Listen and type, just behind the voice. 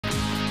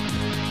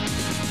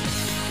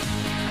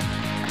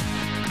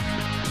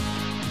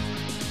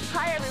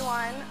Hi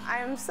everyone,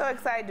 I'm so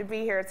excited to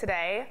be here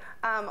today.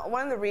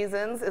 One of the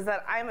reasons is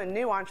that I'm a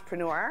new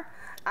entrepreneur.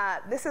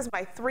 This is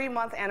my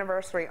 3-month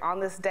anniversary on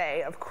this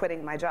day of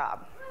quitting my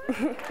job.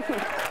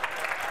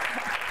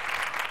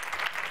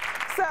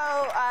 So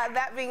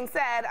that being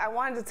said, I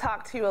wanted to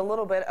talk to you a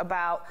little bit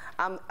about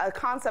a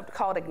concept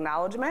called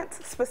acknowledgement,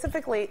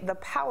 specifically the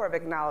power of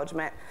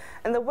acknowledgement.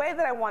 And the way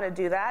that I want to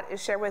do that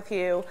is share with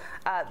you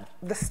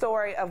the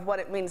story of what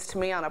it means to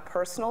me on a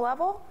personal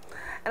level.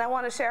 And I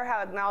want to share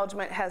how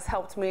acknowledgement has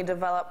helped me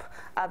develop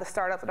the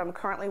startup that I'm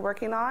currently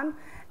working on.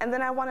 And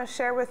then I want to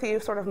share with you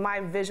sort of my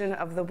vision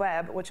of the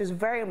web, which is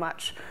very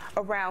much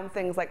around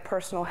things like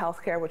personal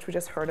health care, which we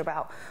just heard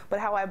about, but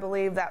how I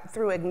believe that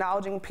through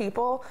acknowledging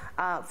people,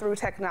 through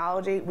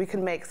technology, we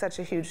can make such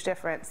a huge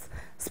difference,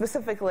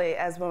 specifically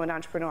as women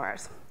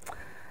entrepreneurs.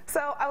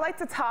 So I like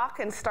to talk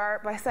and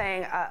start by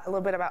saying a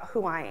little bit about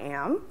who I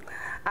am.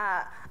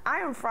 I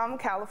am from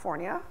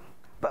California,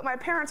 but my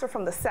parents are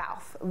from the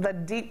South, the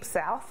deep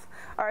South,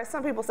 or as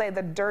some people say,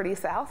 the dirty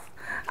South.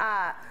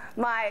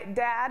 My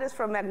dad is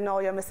from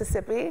Magnolia,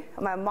 Mississippi.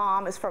 My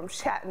mom is from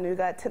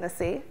Chattanooga,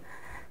 Tennessee.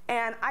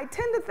 And I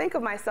tend to think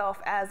of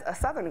myself as a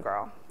Southern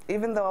girl,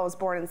 even though I was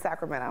born in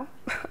Sacramento.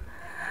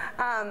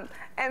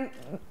 And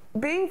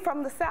being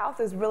from the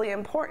South is really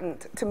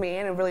important to me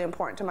and really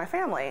important to my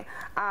family.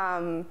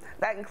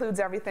 That includes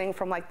everything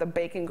from like the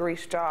bacon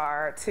grease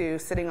jar to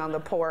sitting on the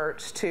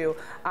porch to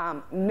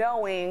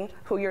knowing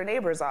who your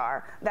neighbors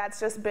are. That's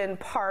just been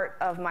part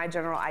of my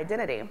general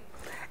identity.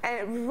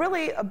 And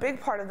really a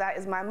big part of that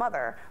is my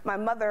mother. My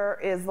mother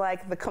is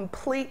like the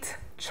complete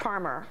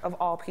charmer of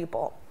all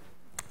people.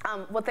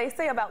 What they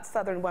say about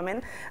Southern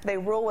women, they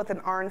rule with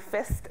an iron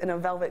fist and a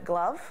velvet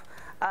glove,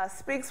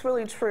 speaks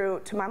really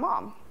true to my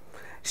mom.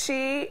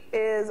 She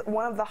is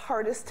one of the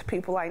hardest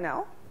people I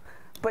know,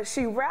 but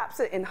she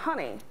wraps it in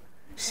honey.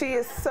 She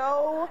is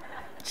so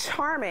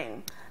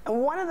charming.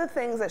 And one of the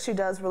things that she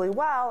does really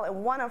well,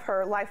 and one of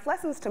her life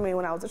lessons to me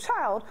when I was a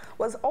child,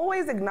 was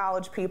always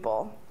acknowledge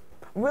people.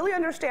 Really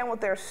understand what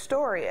their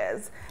story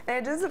is. And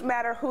it doesn't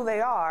matter who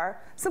they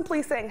are,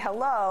 simply saying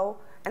hello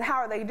and how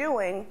are they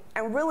doing,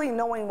 and really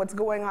knowing what's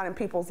going on in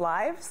people's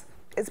lives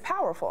is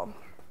powerful.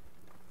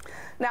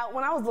 Now,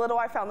 when I was little,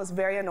 I found this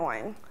very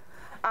annoying.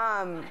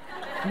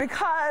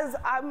 Because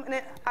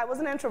I was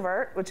an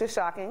introvert, which is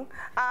shocking,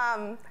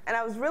 and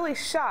I was really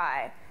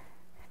shy.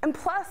 And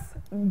plus,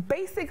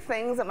 basic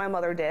things that my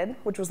mother did,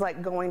 which was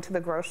like going to the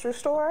grocery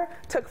store,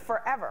 took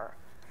forever.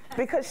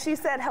 Because she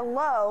said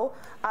hello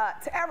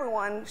to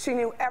everyone, she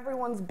knew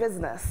everyone's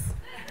business.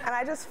 And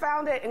I just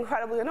found it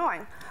incredibly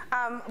annoying.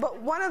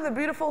 But one of the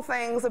beautiful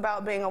things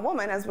about being a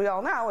woman, as we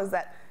all know, is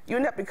that you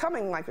end up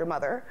becoming like your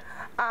mother.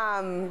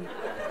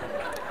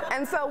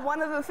 And so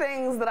one of the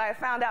things that I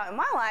found out in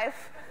my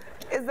life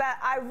is that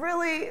I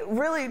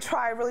really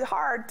try really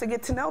hard to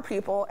get to know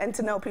people and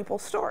to know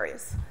people's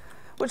stories.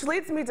 Which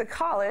leads me to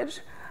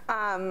college.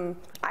 I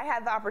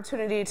had the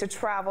opportunity to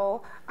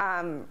travel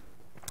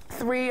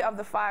 3 of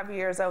the 5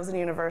 years I was in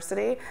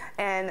university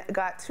and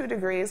got 2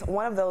 degrees.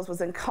 One of those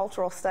was in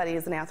cultural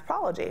studies and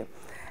anthropology.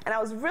 And I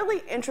was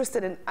really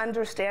interested in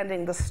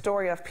understanding the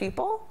story of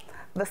people,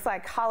 the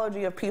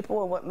psychology of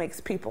people, and what makes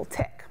people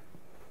tick.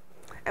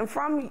 And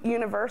from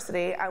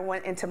university, I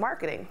went into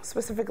marketing,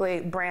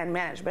 specifically brand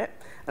management,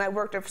 and I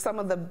worked with some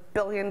of the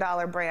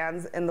billion-dollar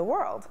brands in the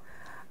world.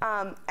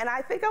 And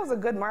I think I was a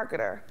good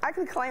marketer. I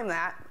can claim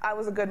that. I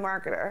was a good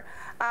marketer.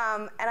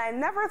 And I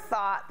never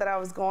thought that I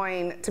was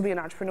going to be an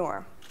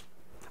entrepreneur.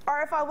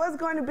 Or if I was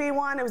going to be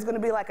one, it was going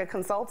to be like a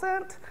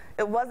consultant.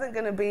 It wasn't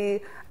going to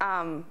be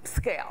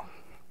scale.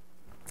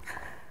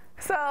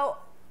 So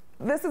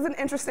this is an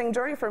interesting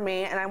journey for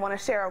me, and I want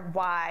to share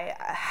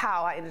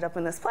how I ended up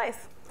in this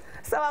place.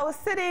 So I was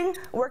sitting,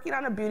 working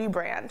on a beauty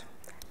brand.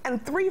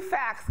 And 3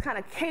 facts kind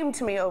of came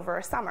to me over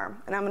a summer,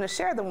 and I'm going to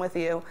share them with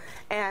you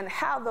and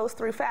how those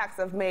 3 facts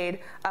have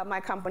made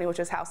my company, which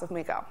is House of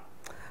Mikko.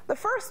 The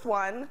first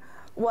one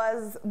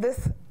was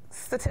this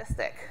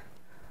statistic.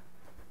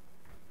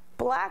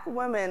 Black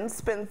women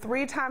spend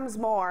 3 times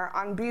more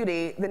on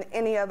beauty than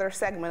any other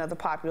segment of the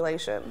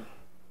population.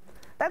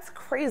 That's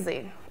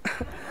crazy.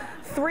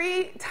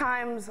 3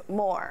 times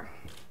more.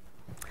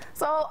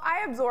 So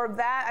I absorbed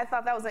that. I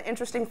thought that was an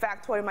interesting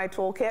factoid in my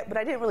toolkit, but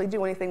I didn't really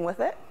do anything with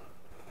it.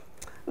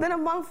 Then a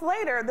month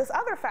later, this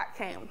other fact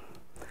came.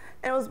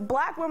 And it was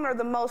black women are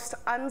the most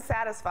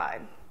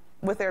unsatisfied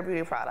with their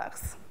beauty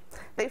products.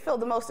 They feel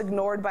the most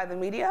ignored by the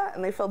media,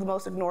 and they feel the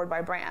most ignored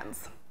by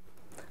brands.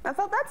 And I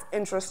thought that's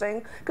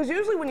interesting, because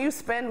usually when you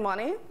spend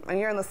money, and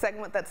you're in the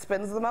segment that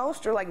spends the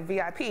most, you're like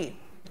VIP.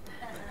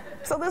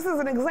 So this is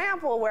an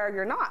example where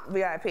you're not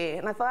VIP.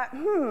 And I thought,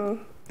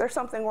 there's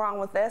something wrong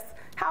with this.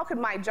 How could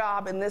my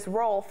job in this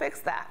role fix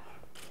that?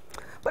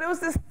 But it was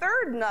this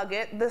third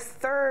nugget, this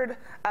third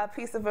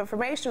piece of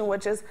information,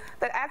 which is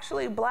that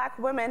actually black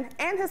women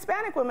and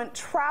Hispanic women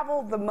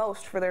travel the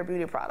most for their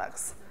beauty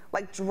products,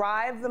 like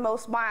drive the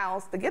most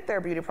miles to get their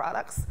beauty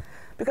products,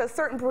 because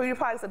certain beauty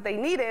products that they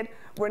needed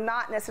were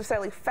not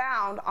necessarily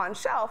found on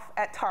shelf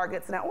at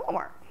Targets and at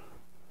Walmart.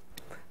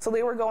 So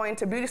they were going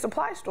to beauty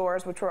supply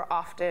stores, which were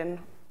often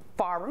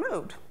far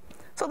removed.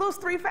 So those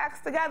three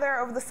facts together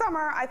over the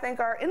summer, I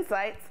think, are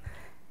insights.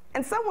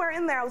 And somewhere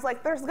in there, I was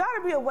like, there's got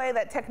to be a way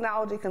that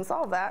technology can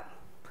solve that.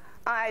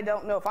 I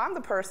don't know if I'm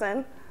the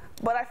person,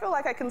 but I feel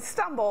like I can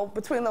stumble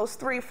between those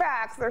three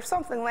facts. There's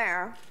something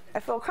there. I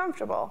feel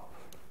comfortable.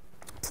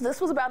 So this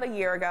was about a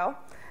year ago,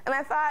 and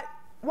I thought,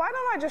 why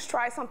don't I just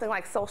try something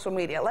like social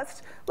media?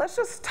 Let's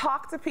just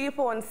talk to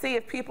people and see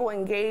if people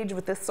engage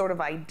with this sort of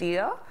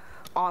idea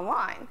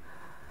online.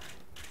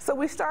 So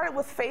we started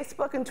with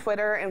Facebook and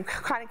Twitter and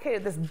kind of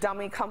created this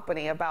dummy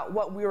company about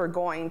what we were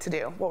going to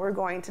do,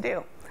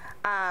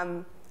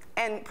 and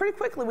pretty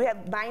quickly, we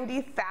had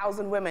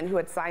 90,000 women who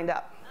had signed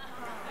up.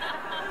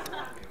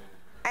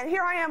 And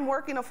here I am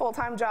working a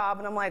full-time job,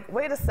 and I'm like,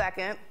 wait a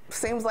second,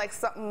 seems like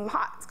something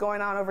hot's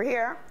going on over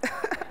here.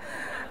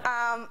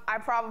 I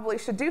probably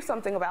should do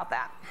something about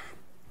that.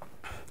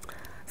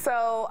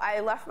 So I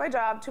left my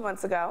job 2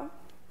 months ago,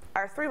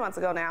 or 3 months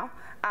ago now,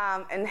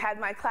 and had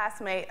my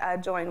classmate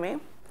join me.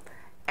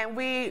 And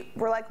we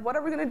were like, what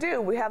are we going to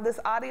do? We have this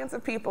audience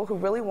of people who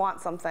really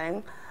want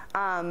something.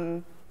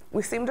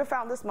 We seem to have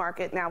found this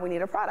market. Now we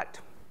need a product.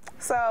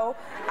 So,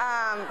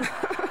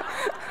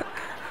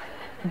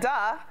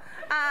 duh.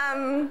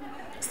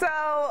 So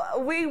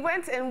we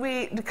went and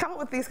we come up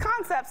with these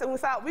concepts, and we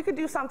thought we could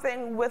do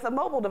something with a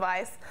mobile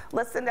device.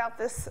 Let's send out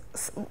a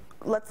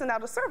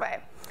survey.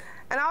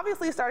 And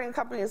obviously, starting a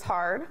company is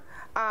hard.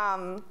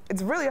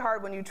 It's really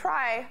hard when you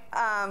try.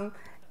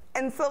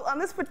 And so on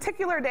this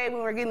particular day when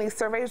we were getting these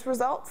surveys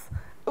results,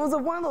 it was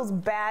one of those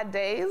bad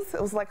days.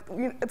 It was like,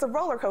 it's a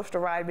roller coaster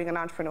ride being an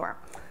entrepreneur.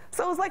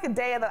 So it was like a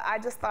day that I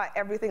just thought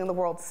everything in the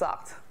world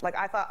sucked. Like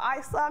I thought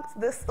I sucked.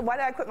 Why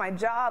did I quit my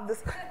job?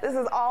 This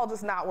is all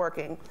just not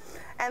working.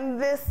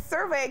 And this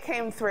survey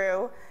came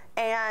through,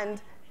 and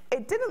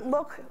it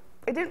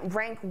didn't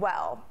rank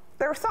well.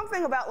 There was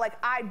something about like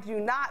I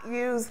do not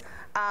use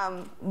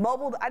I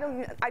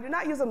do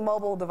not use a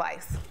mobile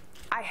device.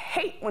 I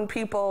hate when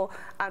people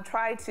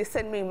try to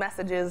send me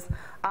messages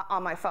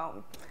on my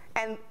phone.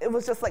 And it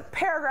was just like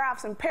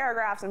paragraphs and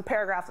paragraphs and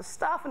paragraphs of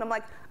stuff. And I'm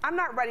like, I'm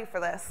not ready for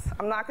this.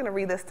 I'm not going to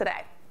read this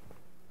today.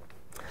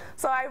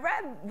 So I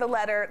read the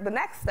letter the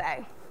next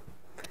day.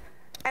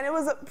 And it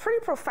was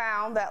pretty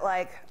profound that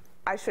like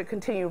I should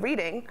continue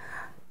reading.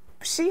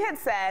 She had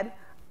said,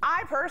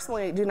 I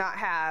personally do not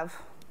have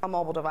a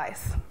mobile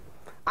device.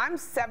 I'm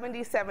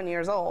 77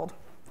 years old.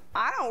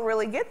 I don't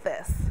really get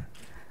this.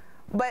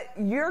 But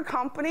your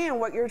company and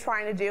what you're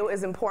trying to do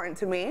is important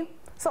to me.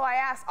 So I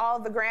asked all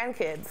of the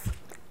grandkids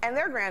and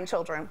their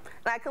grandchildren,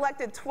 and I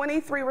collected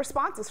 23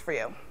 responses for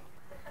you.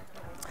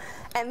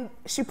 And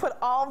she put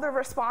all of the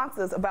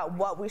responses about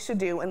what we should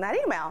do in that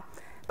email.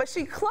 But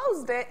she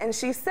closed it and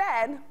she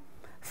said,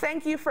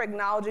 thank you for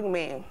acknowledging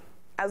me.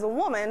 As a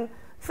woman,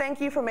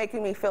 thank you for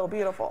making me feel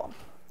beautiful.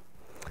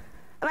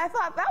 And I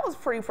thought that was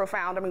pretty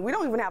profound. I mean, we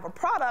don't even have a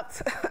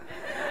product.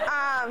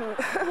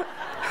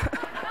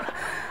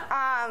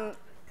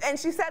 And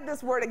she said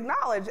this word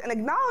acknowledge, and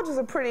acknowledge is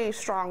a pretty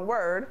strong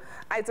word.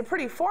 It's a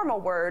pretty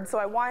formal word, so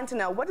I wanted to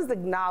know, what does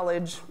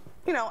acknowledge,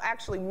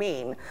 actually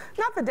mean?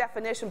 Not the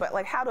definition, but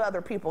like how do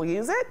other people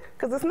use it?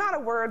 Because it's not a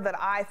word that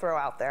I throw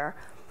out there.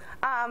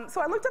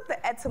 So I looked up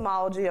the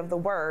etymology of the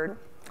word,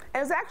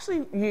 and it was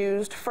actually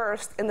used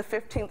first in the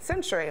 15th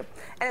century. And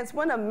it's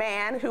when a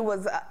man who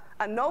was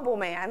a noble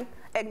man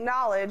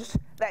acknowledged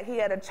that he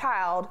had a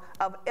child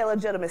of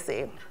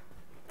illegitimacy.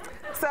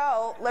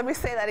 So let me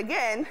say that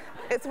again.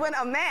 It's when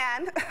a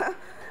man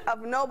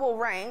of noble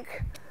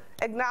rank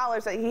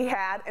acknowledged that he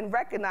had and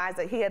recognized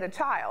that he had a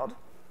child.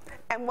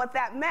 And what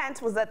that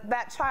meant was that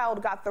that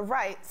child got the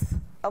rights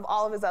of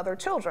all of his other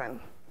children.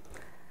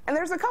 And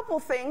there's a couple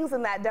things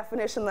in that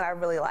definition that I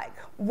really like.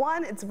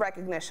 One, it's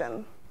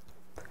recognition.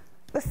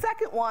 The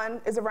second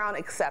one is around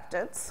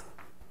acceptance.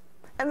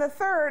 And the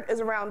third is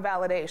around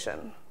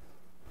validation.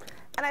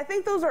 And I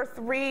think those are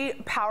three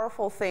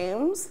powerful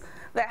themes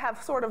that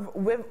have sort of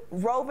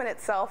woven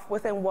itself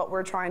within what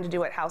we're trying to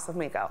do at House of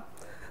Mikko.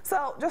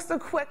 So just a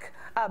quick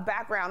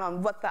background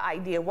on what the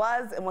idea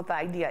was and what the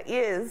idea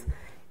is.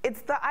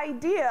 It's the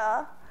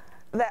idea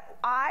that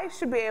I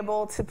should be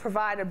able to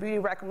provide a beauty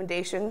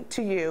recommendation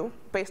to you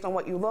based on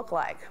what you look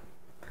like.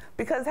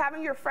 Because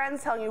having your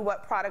friends tell you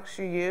what products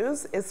you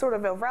use is sort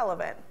of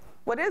irrelevant.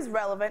 What is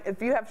relevant,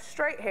 if you have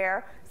straight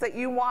hair, is that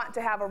you want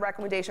to have a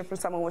recommendation for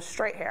someone with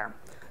straight hair.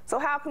 So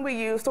how can we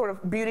use sort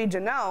of beauty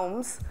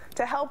genomes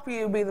to help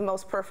you be the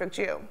most perfect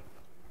you?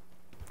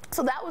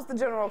 So that was the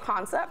general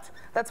concept.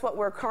 That's what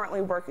we're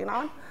currently working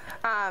on.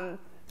 And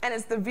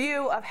it's the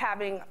view of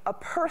having a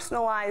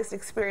personalized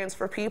experience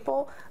for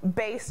people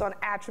based on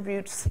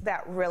attributes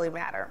that really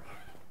matter.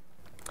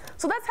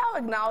 So that's how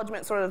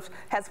acknowledgement sort of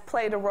has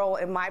played a role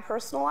in my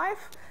personal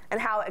life, and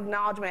how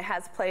acknowledgement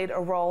has played a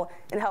role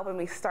in helping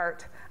me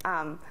start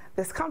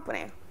this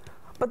company.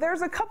 But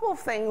there's a couple of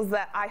things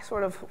that I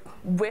sort of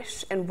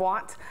wish and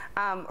want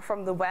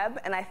from the web,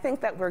 and I think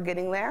that we're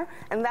getting there.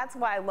 And that's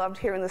why I loved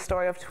hearing the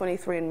story of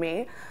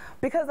 23andMe.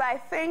 Because I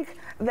think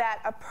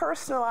that a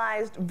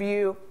personalized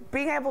view,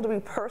 being able to be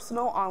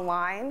personal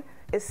online,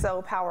 is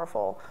so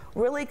powerful.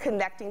 Really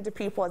connecting to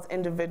people as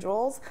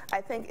individuals,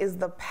 I think, is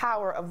the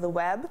power of the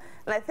web.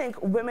 And I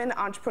think women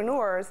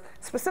entrepreneurs,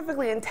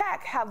 specifically in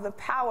tech, have the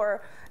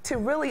power to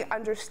really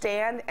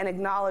understand and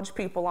acknowledge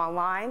people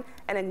online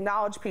and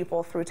acknowledge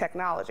people through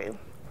technology.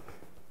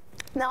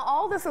 Now,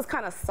 all this is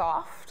kind of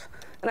soft,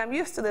 and I'm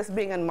used to this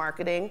being in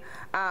marketing.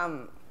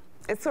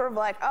 It's sort of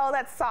like, oh,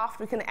 that's soft,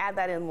 we can add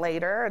that in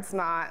later. It's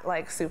not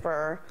like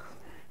super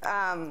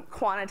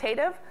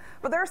quantitative.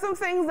 But there are some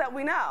things that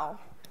we know.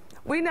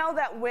 We know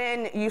that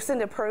when you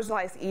send a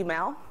personalized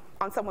email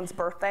on someone's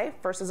birthday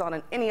versus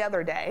on any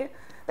other day,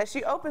 that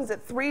she opens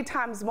it 3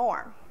 times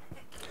more.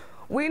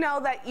 We know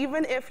that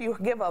even if you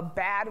give a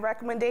bad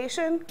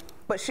recommendation,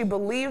 but she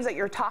believes that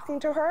you're talking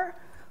to her,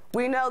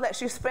 we know that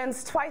she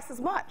spends twice as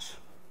much.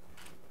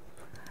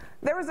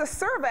 There was a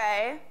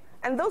survey,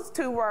 and those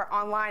 2 were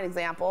online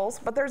examples,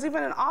 but there's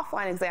even an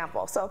offline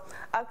example. So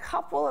a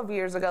couple of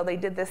years ago, they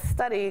did this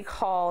study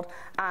called,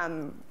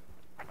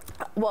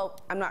 well,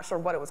 I'm not sure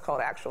what it was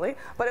called actually,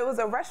 but it was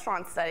a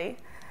restaurant study,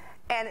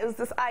 and it was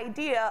this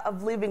idea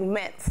of leaving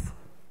mints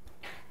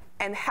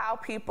and how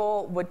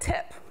people would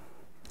tip.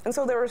 And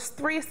so there was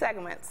 3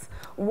 segments.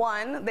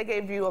 1, they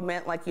gave you a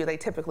mint like they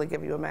typically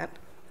give you a mint.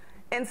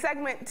 In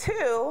segment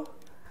 2,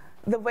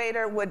 the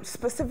waiter would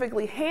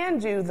specifically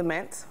hand you the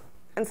mint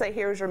and say,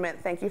 here's your mint,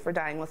 thank you for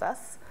dining with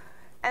us.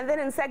 And then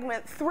in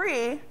segment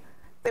 3,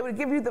 they would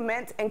give you the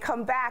mint and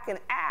come back and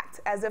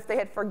act as if they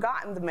had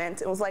forgotten the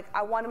mint. It was like,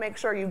 I want to make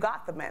sure you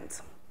got the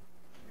mint.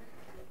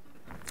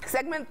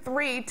 Segment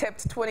 3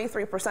 tipped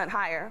 23%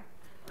 higher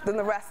than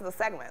the rest of the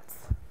segments.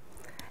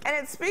 And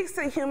it speaks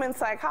to human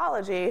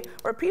psychology,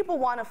 where people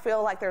want to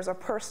feel like there's a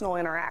personal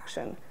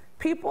interaction.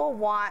 People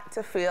want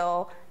to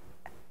feel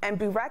and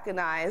be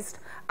recognized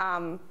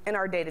in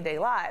our day-to-day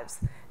lives.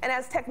 And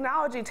as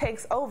technology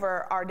takes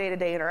over our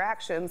day-to-day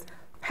interactions,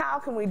 how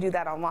can we do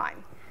that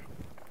online?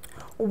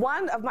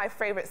 One of my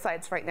favorite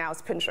sites right now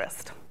is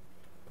Pinterest.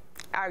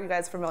 Are you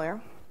guys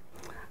familiar?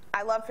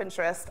 I love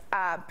Pinterest.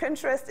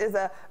 Pinterest is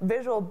a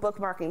visual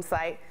bookmarking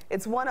site.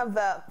 It's one of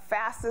the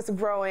fastest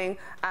growing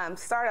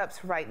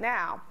startups right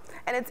now.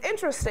 And it's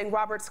interesting,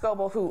 Robert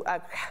Scoble,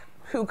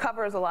 who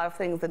covers a lot of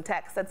things in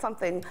tech, said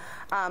something.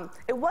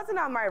 It wasn't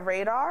on my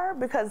radar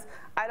because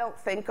I don't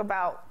think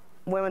about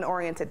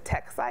women-oriented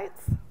tech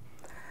sites.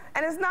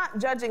 And it's not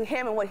judging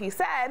him and what he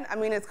said. I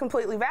mean, it's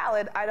completely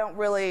valid. I don't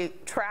really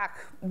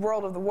track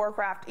World of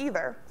Warcraft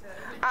either.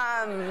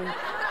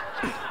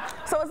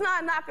 So it's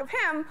not a knock of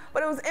him,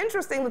 but it was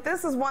interesting that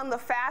this is one of the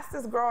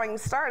fastest growing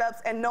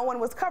startups, and no one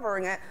was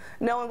covering it.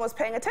 No one was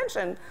paying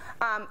attention.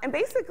 And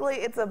basically,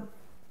 it's a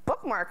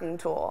bookmarking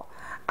tool.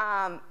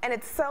 And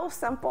it's so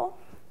simple,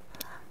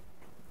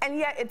 and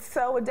yet it's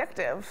so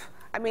addictive.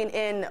 I mean,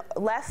 in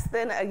less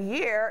than a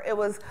year, it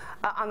was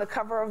on the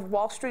cover of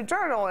Wall Street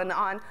Journal and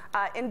on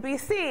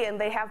NBC,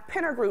 and they have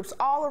pinner groups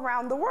all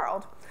around the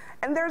world.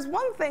 And there's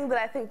one thing that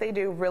I think they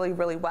do really,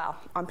 really well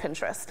on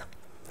Pinterest.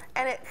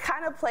 And it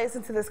kind of plays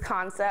into this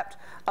concept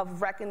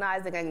of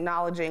recognizing and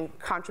acknowledging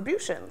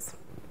contributions.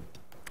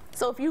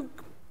 So if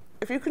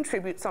you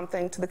contribute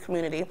something to the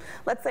community,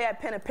 let's say I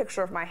pin a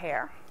picture of my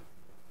hair,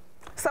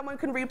 someone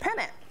can repin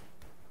it.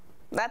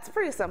 That's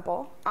pretty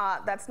simple.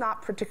 That's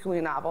not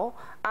particularly novel.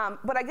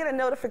 But I get a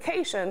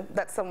notification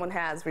that someone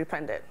has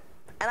repinned it.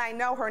 And I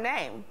know her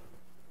name.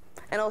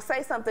 And it'll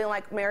say something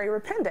like, Mary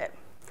repinned it.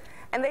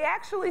 And they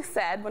actually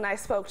said, when I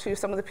spoke to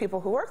some of the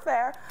people who work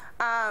there,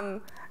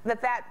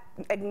 that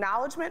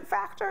acknowledgement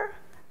factor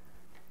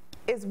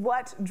is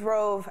what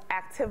drove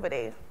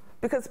activity.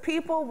 Because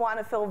people want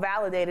to feel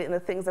validated in the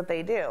things that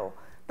they do.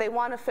 They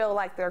want to feel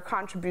like their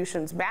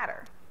contributions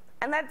matter.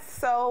 And that's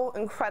so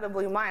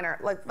incredibly minor.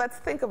 Like, let's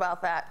think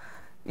about that.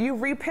 You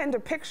repinned a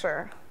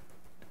picture.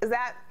 Is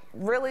that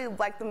really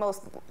like the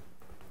most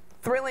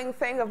thrilling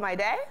thing of my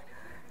day?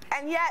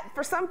 And yet,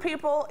 for some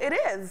people, it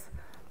is.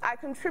 I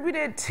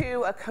contributed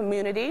to a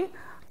community.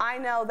 I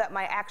know that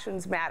my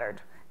actions mattered.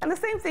 And the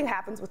same thing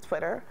happens with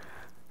Twitter.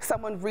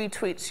 Someone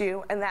retweets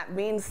you, and that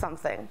means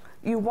something.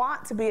 You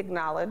want to be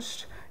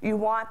acknowledged. You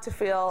want to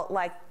feel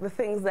like the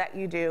things that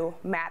you do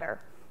matter,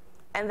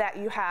 and that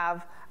you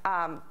have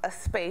a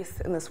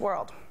space in this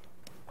world.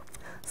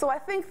 So I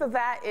think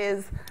that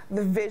is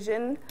the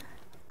vision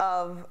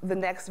of the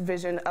next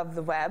vision of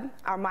the web,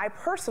 or my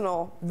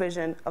personal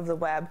vision of the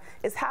web,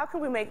 is how can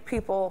we make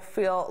people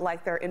feel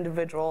like they're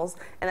individuals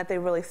and that they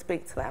really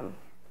speak to them.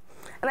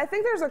 And I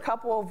think there's a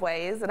couple of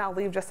ways, and I'll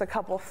leave just a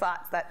couple of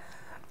thoughts that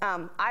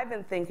I've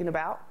been thinking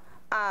about.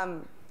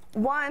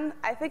 One,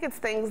 I think it's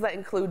things that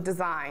include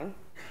design.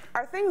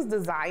 Are things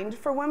designed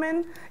for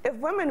women? If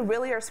women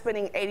really are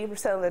spending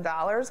 80% of the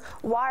dollars,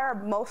 why are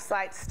most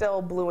sites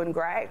still blue and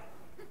gray?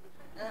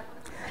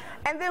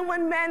 And then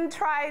when men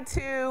try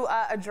to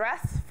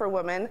address for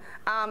women,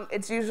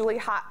 it's usually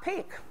hot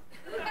pink.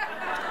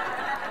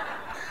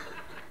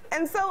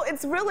 And so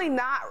it's really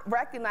not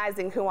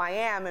recognizing who I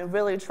am and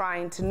really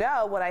trying to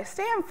know what I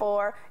stand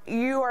for.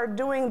 You are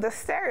doing the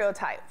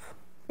stereotype.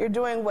 you're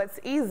doing what's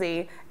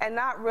easy and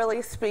not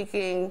really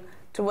speaking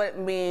to what it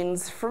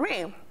means for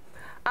me.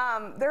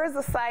 There is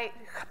a site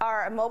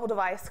or a mobile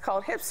device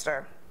called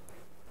Hipster.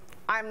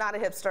 I'm not a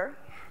hipster.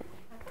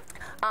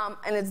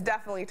 And it's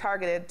definitely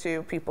targeted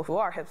to people who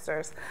are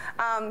hipsters.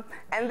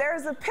 And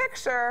there's a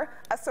picture,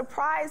 a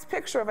surprise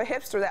picture of a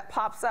hipster that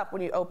pops up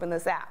when you open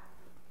this app.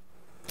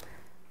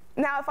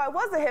 Now, if I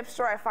was a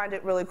hipster, I find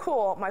it really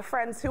cool. My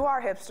friends who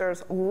are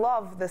hipsters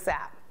love this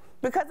app.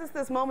 Because it's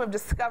this moment of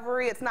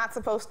discovery, it's not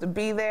supposed to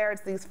be there,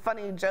 it's these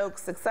funny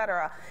jokes,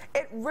 etc.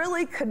 It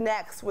really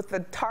connects with the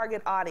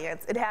target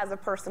audience. It has a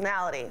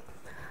personality.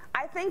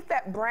 I think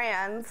that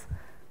brands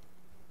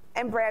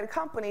and brand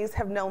companies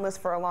have known this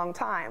for a long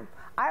time.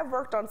 I've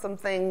worked on some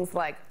things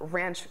like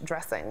ranch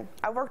dressing.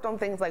 I've worked on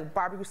things like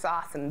barbecue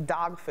sauce and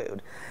dog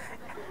food.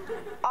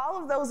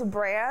 All of those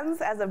brands,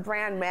 as a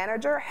brand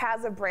manager,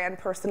 has a brand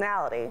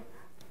personality.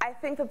 I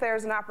think that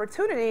there's an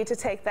opportunity to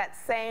take that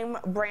same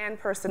brand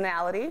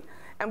personality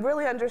and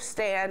really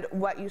understand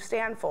what you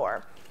stand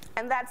for.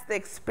 And that's the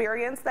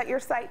experience that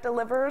your site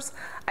delivers.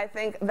 I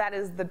think that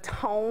is the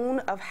tone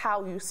of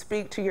how you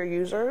speak to your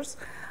users.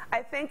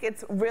 I think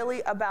it's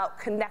really about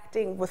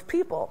connecting with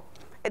people.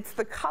 It's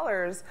the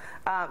colors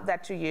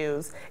that you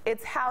use.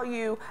 It's how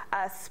you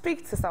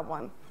speak to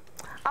someone.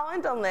 I'll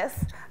end on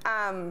this.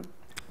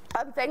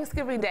 On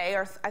Thanksgiving Day,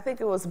 or I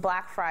think it was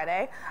Black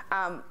Friday,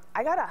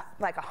 I got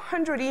like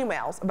 100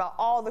 emails about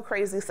all the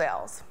crazy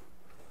sales.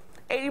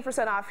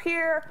 80% off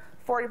here,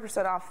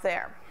 40% off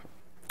there.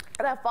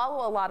 And I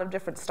follow a lot of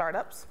different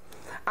startups.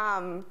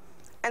 And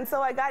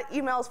so I got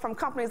emails from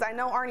companies I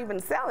know aren't even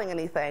selling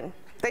anything.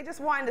 They just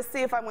wanted to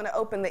see if I'm going to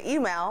open the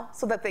email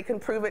so that they can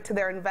prove it to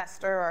their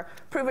investor or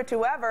prove it to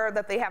whoever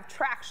that they have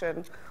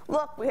traction.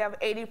 Look, we have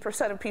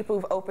 80% of people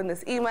who've opened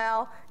this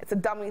email. It's a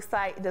dummy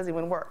site. It doesn't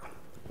even work.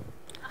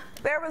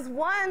 There was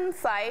one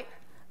site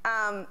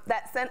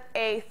that sent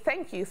a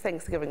thank you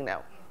Thanksgiving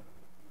note.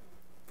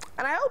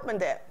 And I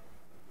opened it.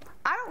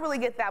 I don't really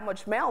get that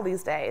much mail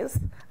these days.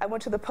 I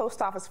went to the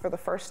post office for the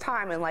first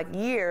time in like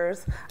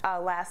years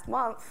last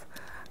month.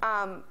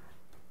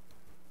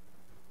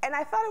 And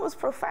I thought it was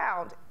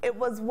profound. It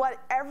was what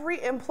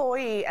every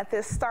employee at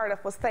this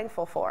startup was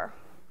thankful for.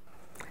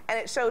 And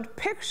it showed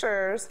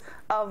pictures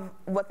of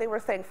what they were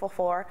thankful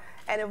for,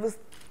 and it was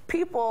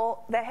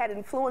people that had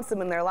influenced them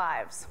in their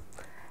lives.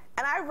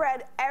 And I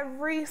read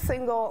every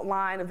single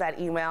line of that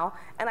email,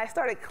 and I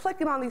started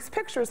clicking on these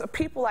pictures of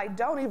people I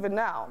don't even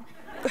know.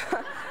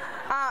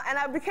 And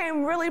I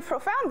became really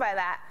profound by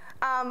that.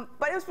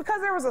 But it was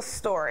because there was a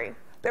story.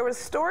 There were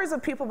stories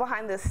of people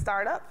behind this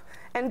startup.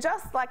 And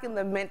just like in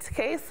the Mint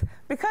case,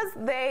 because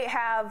they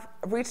have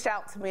reached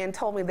out to me and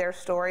told me their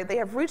story, they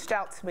have reached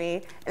out to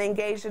me and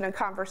engaged in a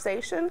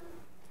conversation,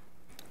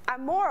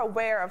 I'm more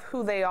aware of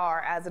who they are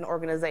as an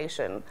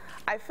organization.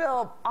 I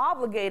feel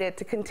obligated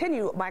to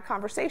continue my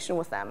conversation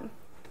with them.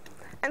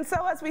 And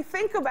so as we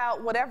think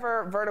about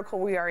whatever vertical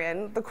we are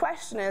in, the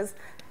question is,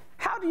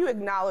 how do you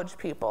acknowledge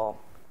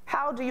people?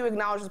 How do you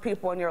acknowledge the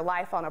people in your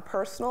life on a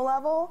personal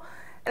level?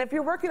 And if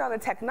you're working on a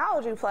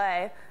technology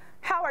play,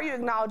 how are you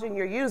acknowledging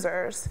your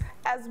users?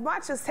 As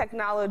much as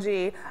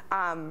technology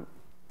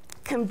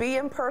can be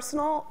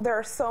impersonal, there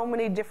are so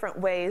many different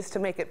ways to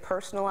make it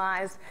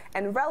personalized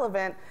and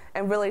relevant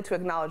and really to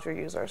acknowledge your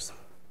users.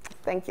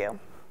 Thank you.